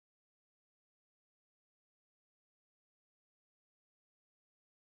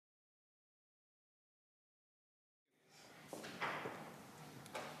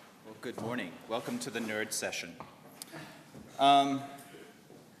Good morning. Welcome to the nerd session.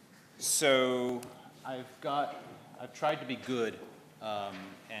 So I've tried to be good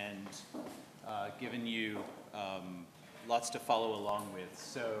and given you lots to follow along with.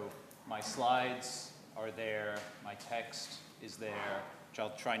 So my slides are there, my text is there, which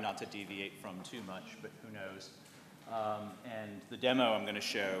I'll try not to deviate from too much, but who knows. And the demo I'm going to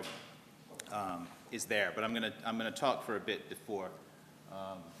show is there, but I'm going to talk for a bit before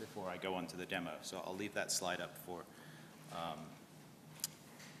I go on to the demo. So I'll leave that slide up for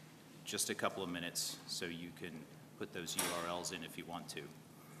just a couple of minutes so you can put those URLs in if you want to.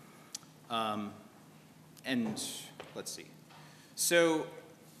 And let's see. So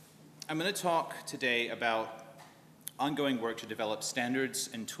I'm going to talk today about ongoing work to develop standards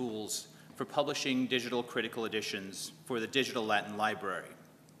and tools for publishing digital critical editions for the Digital Latin Library.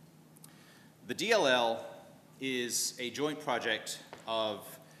 The DLL is a joint project of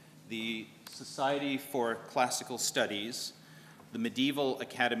the Society for Classical Studies, the Medieval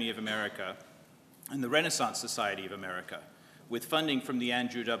Academy of America, and the Renaissance Society of America, with funding from the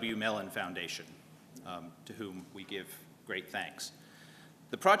Andrew W. Mellon Foundation, to whom we give great thanks.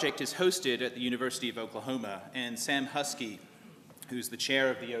 The project is hosted at the University of Oklahoma, and Sam Husky, who's the chair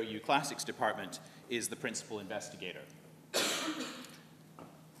of the OU Classics Department, is the principal investigator.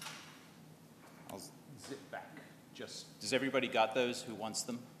 I'll zip back. Does everybody got those who wants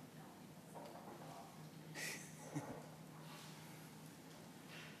them?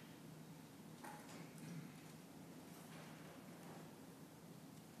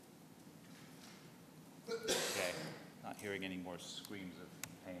 Okay, not hearing any more screams of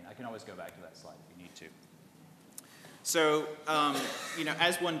pain. I can always go back to that slide if you need to. So, you know,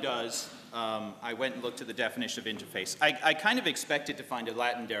 as one does, I went and looked at the definition of interface. I kind of expected to find a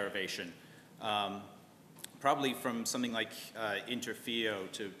Latin derivation, probably from something like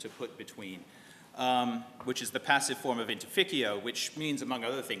interfio, to put between, which is the passive form of interficio, which means, among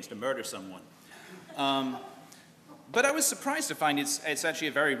other things, to murder someone. But I was surprised to find it's actually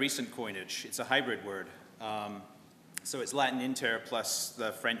a very recent coinage. It's a hybrid word. So it's Latin inter plus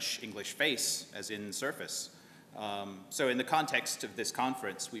the French-English face, as in surface. So in the context of this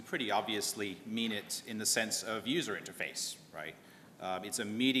conference, we pretty obviously mean it in the sense of user interface, right? It's a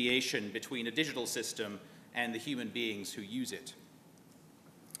mediation between a digital system and the human beings who use it.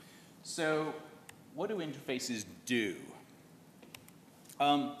 So what do interfaces do?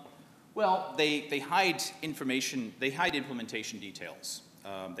 Well, they hide information, they hide implementation details,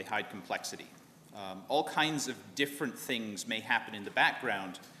 they hide complexity. All kinds of different things may happen in the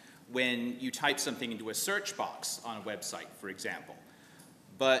background when you type something into a search box on a website, for example.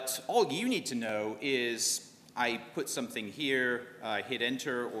 But all you need to know is I put something here, hit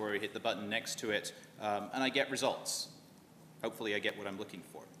enter, or hit the button next to it, and I get results. Hopefully I get what I'm looking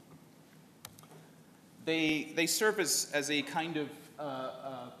for. They serve as a kind of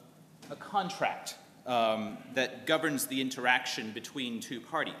a contract that governs the interaction between two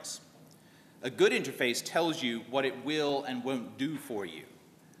parties. A good interface tells you what it will and won't do for you.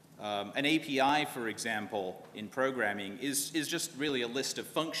 An API, for example, in programming is just really a list of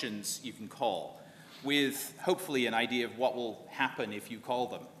functions you can call with hopefully an idea of what will happen if you call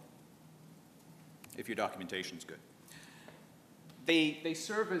them, if your documentation's good. They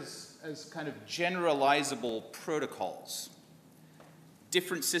serve as kind of generalizable protocols.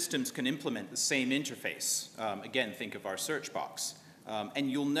 Different systems can implement the same interface. Again, think of our search box. And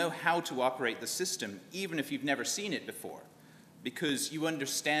you'll know how to operate the system even if you've never seen it before, because you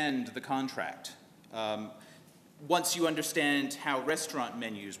understand the contract. Once you understand how restaurant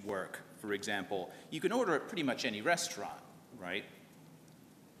menus work, for example, you can order at pretty much any restaurant, right?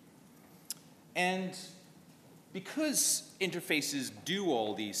 And because interfaces do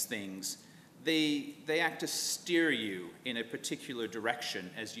all these things, they act to steer you in a particular direction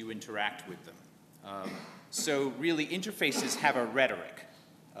as you interact with them. So really, interfaces have a rhetoric,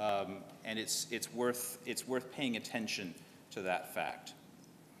 and it's worth paying attention to that fact.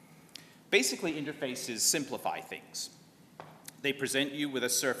 Basically, interfaces simplify things. They present you with a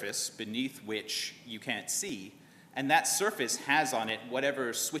surface beneath which you can't see, and that surface has on it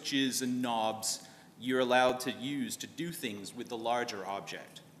whatever switches and knobs you're allowed to use to do things with the larger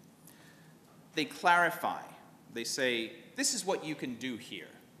object. They clarify. They say, this is what you can do here.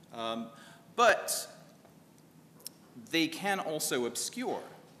 But they can also obscure,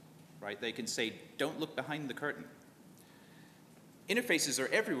 right? They can say, don't look behind the curtain. Interfaces are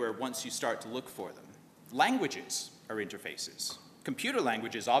everywhere once you start to look for them. Languages are interfaces. Computer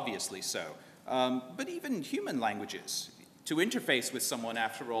languages, obviously so, but even human languages. To interface with someone,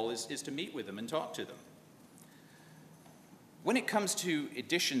 after all, is to meet with them and talk to them. When it comes to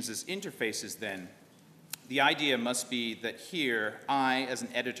editions as interfaces, then, the idea must be that here, I, as an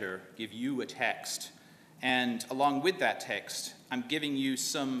editor, give you a text, and along with that text, I'm giving you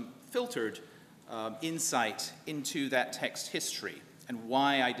some filtered insight into that text history and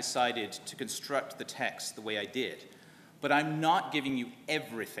why I decided to construct the text the way I did. But I'm not giving you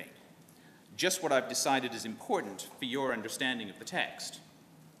everything, just what I've decided is important for your understanding of the text.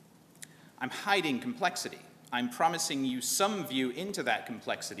 I'm hiding complexity. I'm promising you some view into that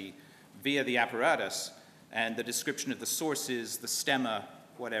complexity via the apparatus and the description of the sources, the stemma,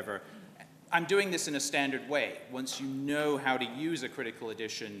 whatever. I'm doing this in a standard way. Once you know how to use a critical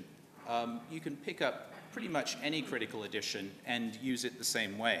edition, you can pick up pretty much any critical edition and use it the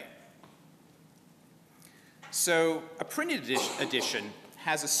same way. So a printed edition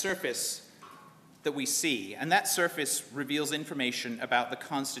has a surface that we see, and that surface reveals information about the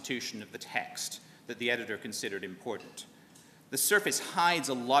constitution of the text that the editor considered important. The surface hides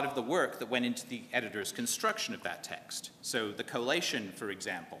a lot of the work that went into the editor's construction of that text. So the collation, for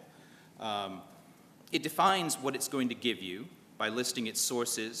example, it defines what it's going to give you by listing its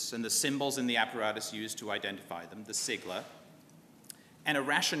sources and the symbols in the apparatus used to identify them, the sigla, and a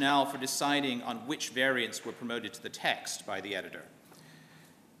rationale for deciding on which variants were promoted to the text by the editor.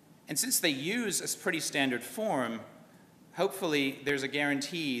 And since they use a pretty standard form, hopefully there's a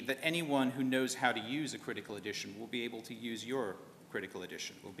guarantee that anyone who knows how to use a critical edition will be able to use your critical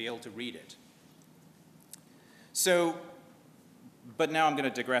edition, will be able to read it. So, but now I'm going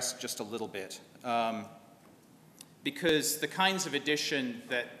to digress just a little bit, because the kinds of edition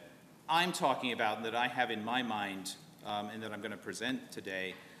that I'm talking about and that I have in my mind and that I'm going to present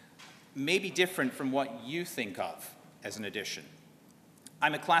today may be different from what you think of as an edition.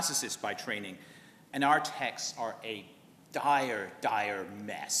 I'm a classicist by training, and our texts are a dire, dire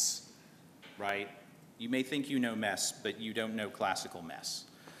mess, right? You may think you know mess, but you don't know classical mess.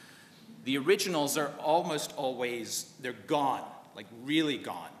 The originals are almost always, they're gone, like really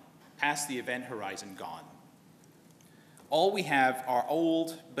gone, past the event horizon gone. All we have are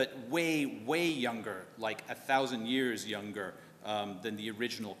old, but way, way younger, like 1,000 years younger than the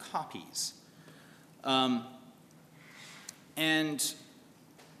original copies. And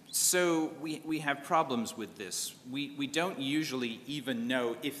so we have problems with this. We don't usually even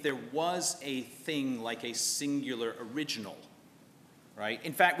know if there was a thing like a singular original, right?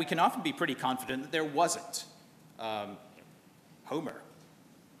 In fact, we can often be pretty confident that there wasn't. Homer,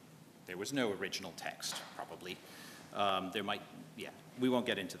 there was no original text, probably. There might, yeah, we won't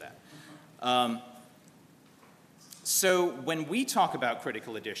get into that. So when we talk about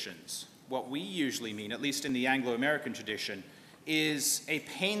critical editions, what we usually mean, at least in the Anglo-American tradition, is a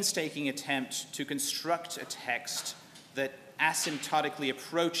painstaking attempt to construct a text that asymptotically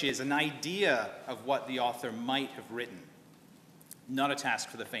approaches an idea of what the author might have written. Not a task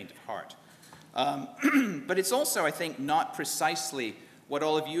for the faint of heart. But it's also, I think, not precisely what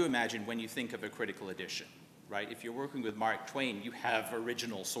all of you imagine when you think of a critical edition, right? If you're working with Mark Twain, you have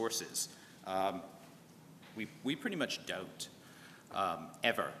original sources. We pretty much don't,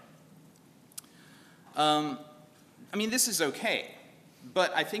 ever. I mean, this is okay,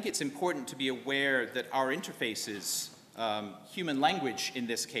 but I think it's important to be aware that our interfaces, human language in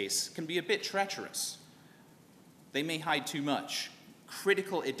this case, can be a bit treacherous. They may hide too much.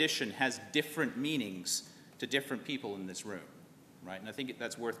 Critical edition has different meanings to different people in this room, right? And I think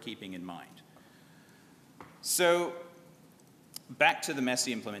that's worth keeping in mind. So, back to the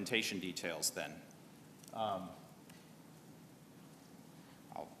messy implementation details then. I'll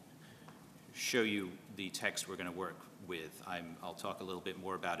show you the text we're going to work with. I'll talk a little bit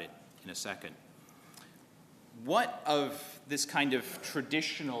more about it in a second. What of this kind of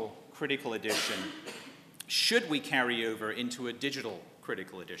traditional critical edition should we carry over into a digital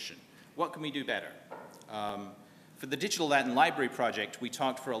critical edition? What can we do better? For the Digital Latin Library project, we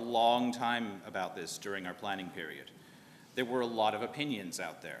talked for a long time about this during our planning period. There were a lot of opinions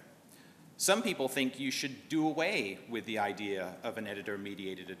out there. Some people think you should do away with the idea of an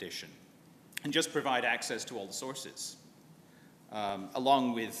editor-mediated edition and just provide access to all the sources,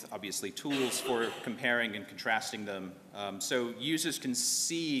 along with, obviously, tools for comparing and contrasting them, so users can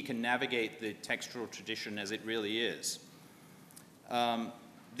navigate the textual tradition as it really is.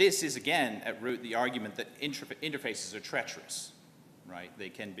 This is, again, at root, the argument that interfaces are treacherous, right? They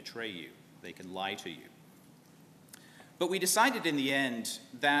can betray you. They can lie to you. But we decided in the end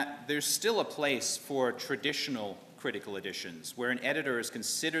that there's still a place for traditional critical editions, where an editor has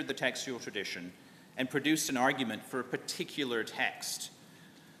considered the textual tradition and produced an argument for a particular text.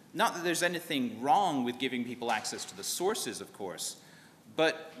 Not that there's anything wrong with giving people access to the sources, of course,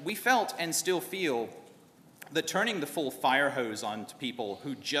 but we felt and still feel that turning the full fire hose on to people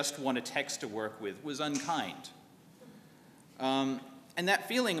who just want a text to work with was unkind. And that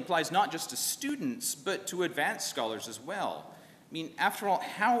feeling applies not just to students, but to advanced scholars as well. I mean, after all,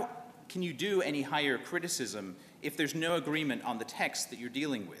 how can you do any higher criticism if there's no agreement on the text that you're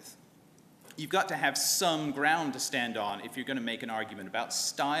dealing with? You've got to have some ground to stand on if you're going to make an argument about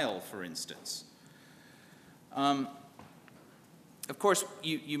style, for instance. Of course,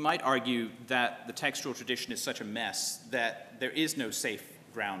 you might argue that the textual tradition is such a mess that there is no safe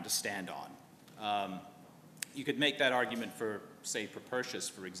ground to stand on. You could make that argument for, say, Propertius,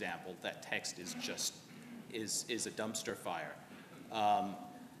 for example. That text is just is a dumpster fire.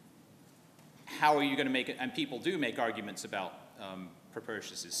 How are you going to make it? And people do make arguments about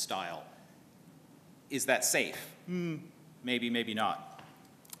Propertius's style. Is that safe? Maybe, maybe not.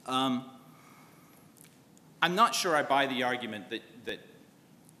 I'm not sure I buy the argument that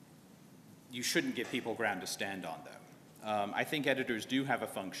you shouldn't give people ground to stand on, though. I think editors do have a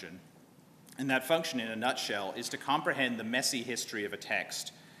function, and that function, in a nutshell, is to comprehend the messy history of a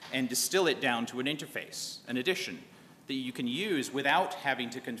text and distill it down to an interface, an edition, that you can use without having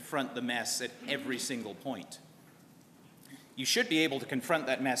to confront the mess at every single point. You should be able to confront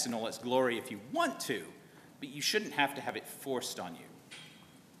that mess in all its glory if you want to, but you shouldn't have to have it forced on you.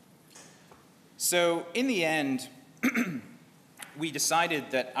 So, in the end, we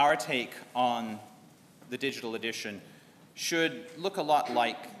decided that our take on the digital edition should look a lot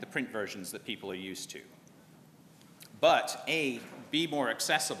like the print versions that people are used to. But A, be more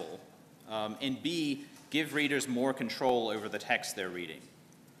accessible, and B, give readers more control over the text they're reading.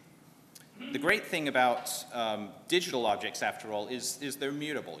 The great thing about digital objects, after all, is they're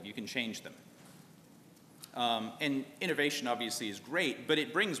mutable. You can change them. And innovation obviously is great, but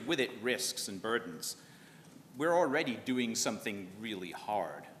it brings with it risks and burdens. We're already doing something really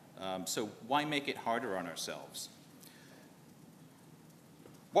hard, so why make it harder on ourselves?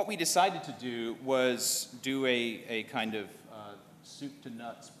 What we decided to do was do a kind of soup to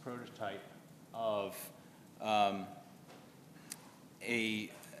nuts prototype of a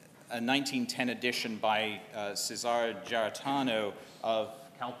 1910 edition by Cesare Giarratano of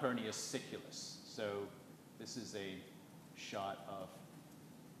Calpurnius Siculus. So this is a shot of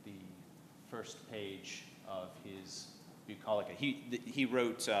the first page of his Bucolica. He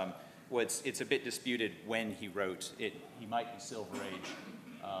wrote, well, it's a bit disputed when he wrote it. He might be Silver Age,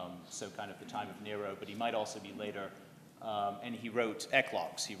 so kind of the time of Nero, but he might also be later. And he wrote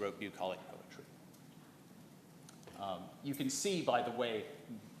eclogues. He wrote bucolic poetry. You can see, by the way,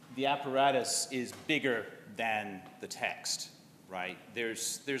 the apparatus is bigger than the text, right?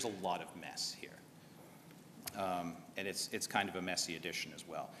 There's a lot of mess here. And it's kind of a messy edition as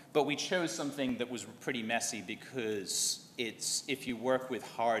well. But we chose something that was pretty messy because if you work with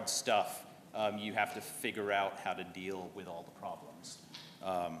hard stuff, you have to figure out how to deal with all the problems.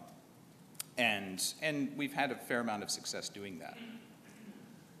 And we've had a fair amount of success doing that.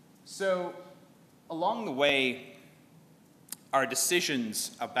 So along the way, our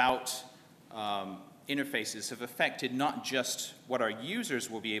decisions about interfaces have affected not just what our users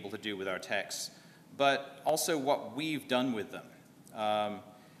will be able to do with our texts, but also what we've done with them.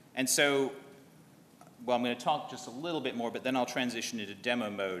 And so, well, I'm going to talk just a little bit more, but then I'll transition into demo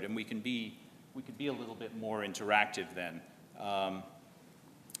mode, and we can be a little bit more interactive then. But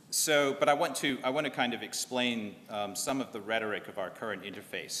I want to kind of explain some of the rhetoric of our current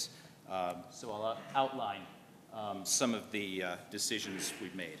interface. So I'll outline some of the decisions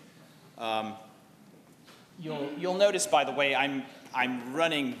we've made. You'll notice, by the way, I'm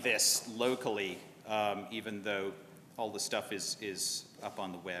running this locally, even though all the stuff is up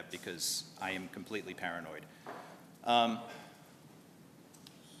on the web because I am completely paranoid.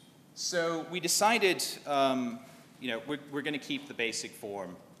 So we decided, we're going to keep the basic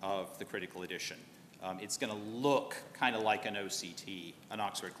form of the critical edition. It's going to look kind of like an OCT, an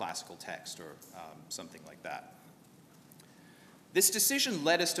Oxford Classical Text, or something like that. This decision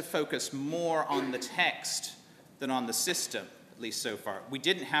led us to focus more on the text than on the system, at least so far. We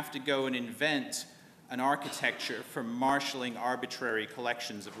didn't have to go and invent an architecture for marshalling arbitrary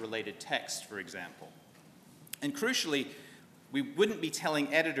collections of related text, for example. And crucially, we wouldn't be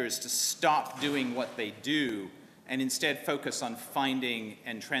telling editors to stop doing what they do and instead focus on finding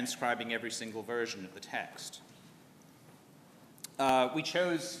and transcribing every single version of the text. We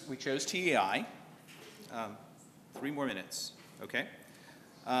chose TEI. 3 more minutes, okay?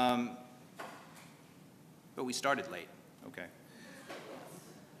 But we started late, okay.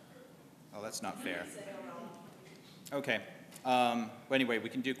 Oh, that's not fair. Okay. Well, anyway, we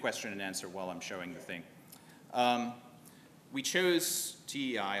can do question and answer while I'm showing the thing. We chose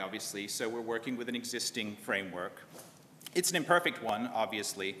TEI, obviously, so we're working with an existing framework. It's an imperfect one,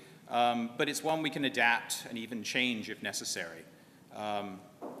 obviously, but it's one we can adapt and even change if necessary.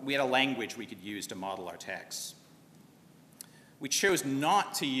 We had a language we could use to model our texts. We chose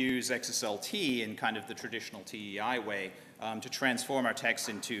not to use XSLT in kind of the traditional TEI way to transform our text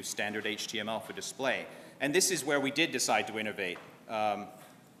into standard HTML for display. And this is where we did decide to innovate,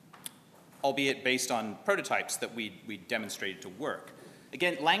 albeit based on prototypes that we demonstrated to work.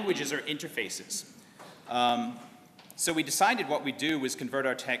 Again, languages are interfaces. So we decided what we'd do was convert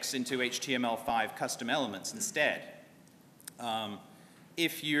our text into HTML5 custom elements instead.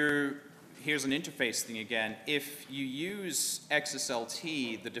 Here's an interface thing again. If you use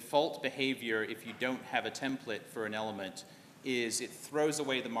XSLT, the default behavior, if you don't have a template for an element, is it throws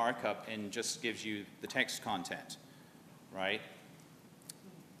away the markup and just gives you the text content, right?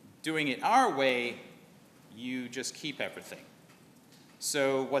 Doing it our way, you just keep everything.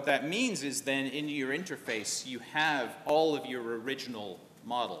 So what that means is then in your interface, you have all of your original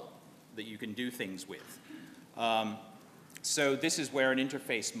model that you can do things with. So this is where an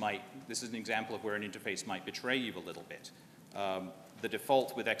interface this is an example of where an interface might betray you a little bit. The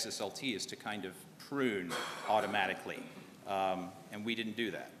default with XSLT is to kind of prune automatically, and we didn't do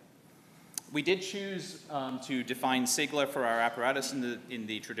that. We did choose to define sigla for our apparatus in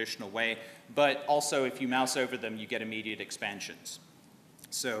the traditional way, but also if you mouse over them, you get immediate expansions.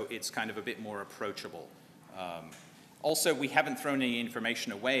 So it's kind of a bit more approachable. Also, we haven't thrown any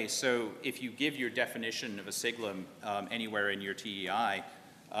information away, so if you give your definition of a siglum anywhere in your TEI,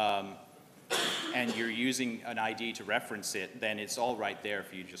 and you're using an ID to reference it, then it's all right there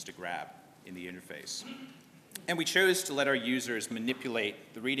for you just to grab in the interface. And we chose to let our users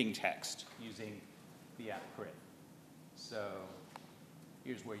manipulate the reading text using the app crit. So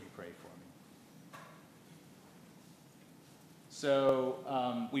here's where you pray for me.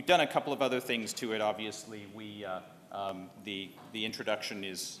 So we've done a couple of other things to it, obviously. The introduction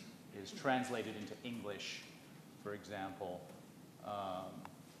is translated into English, for example.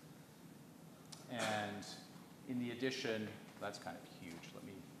 And in the addition, that's kind of huge. Let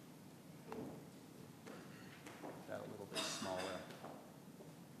me make that a little bit smaller.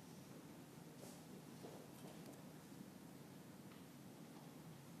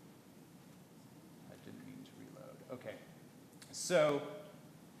 I didn't mean to reload. Okay. So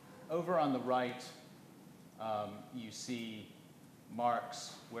over on the right, you see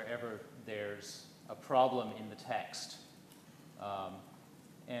marks wherever there's a problem in the text.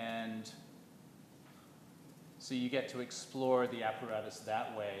 And so you get to explore the apparatus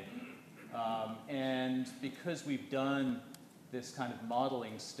that way. And because we've done this kind of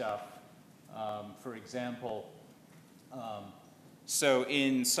modeling stuff, for example, so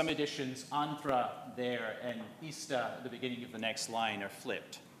in some editions, antra there and ista at the beginning of the next line are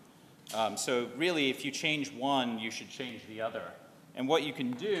flipped. So really, if you change one, you should change the other. And what you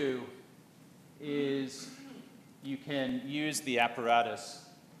can do is you can use the apparatus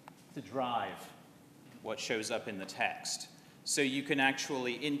to drive what shows up in the text. So you can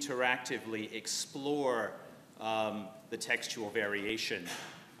actually interactively explore the textual variation.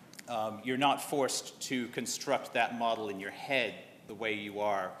 You're not forced to construct that model in your head the way you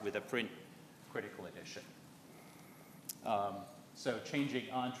are with a print critical edition. So changing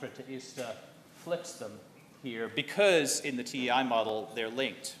antra to ista flips them here because in the TEI model they're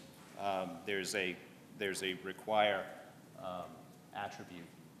linked. There's a require attribute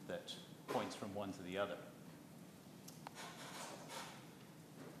that points from one to the other.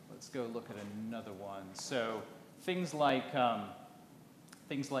 Let's go look at another one. So things like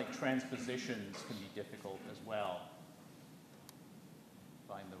transpositions can be difficult as well.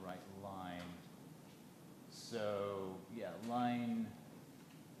 Find the right line. So yeah, line.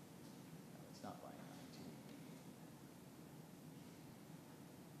 No, it's not line 19.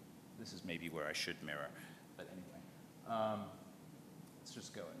 This is maybe where I should mirror, but anyway. Let's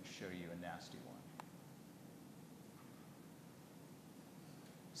just go and show you a nasty one.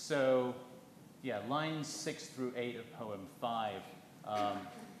 So, yeah, lines 6 through 8 of poem 5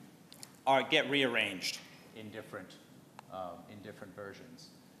 get rearranged in different versions.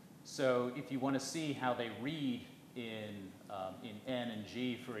 So, if you want to see how they read in N and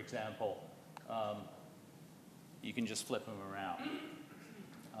G, for example, you can just flip them around.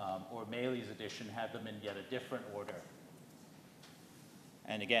 Or Maley's edition had them in yet a different order.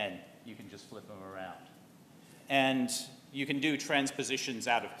 And again, you can just flip them around. And you can do transpositions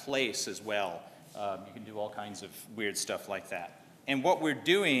out of place as well. You can do all kinds of weird stuff like that. And what we're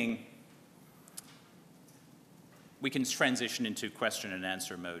doing, we can transition into question and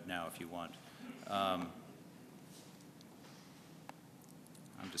answer mode now if you want.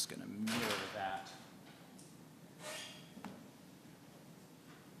 I'm just going to mirror that.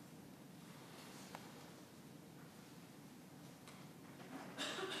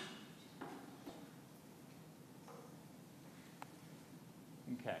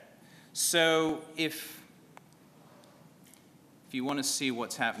 Okay, so if you want to see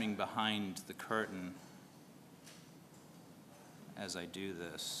what's happening behind the curtain as I do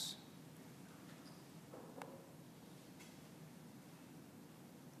this,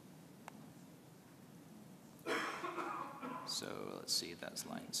 so let's see, that's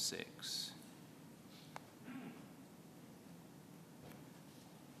line 6.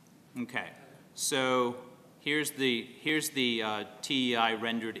 Okay, so here's the TEI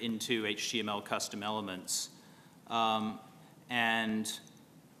rendered into HTML custom elements. And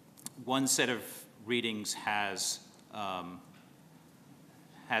one set of readings has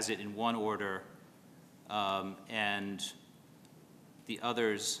it in one order, and the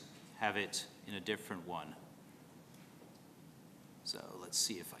others have it in a different one. So let's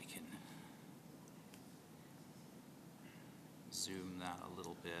see if I can zoom that a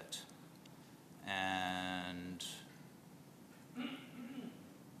little bit. And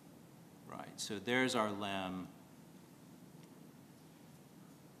right, so there's our lem.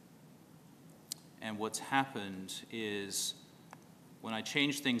 And what's happened is when I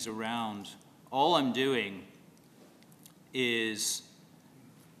change things around, all I'm doing is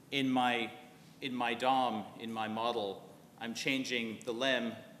in my DOM, in my model, I'm changing the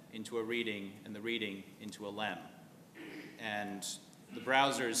lem into a reading and the reading into a lem. And the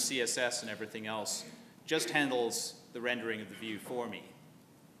browser's CSS and everything else just handles the rendering of the view for me,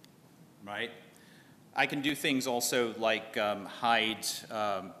 right? I can do things also like hide.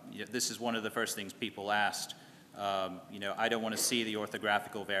 This is one of the first things people asked. I don't want to see the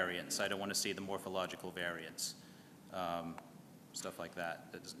orthographical variants. I don't want to see the morphological variants. Stuff like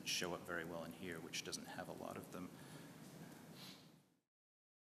that. That doesn't show up very well in here, which doesn't have a lot of them.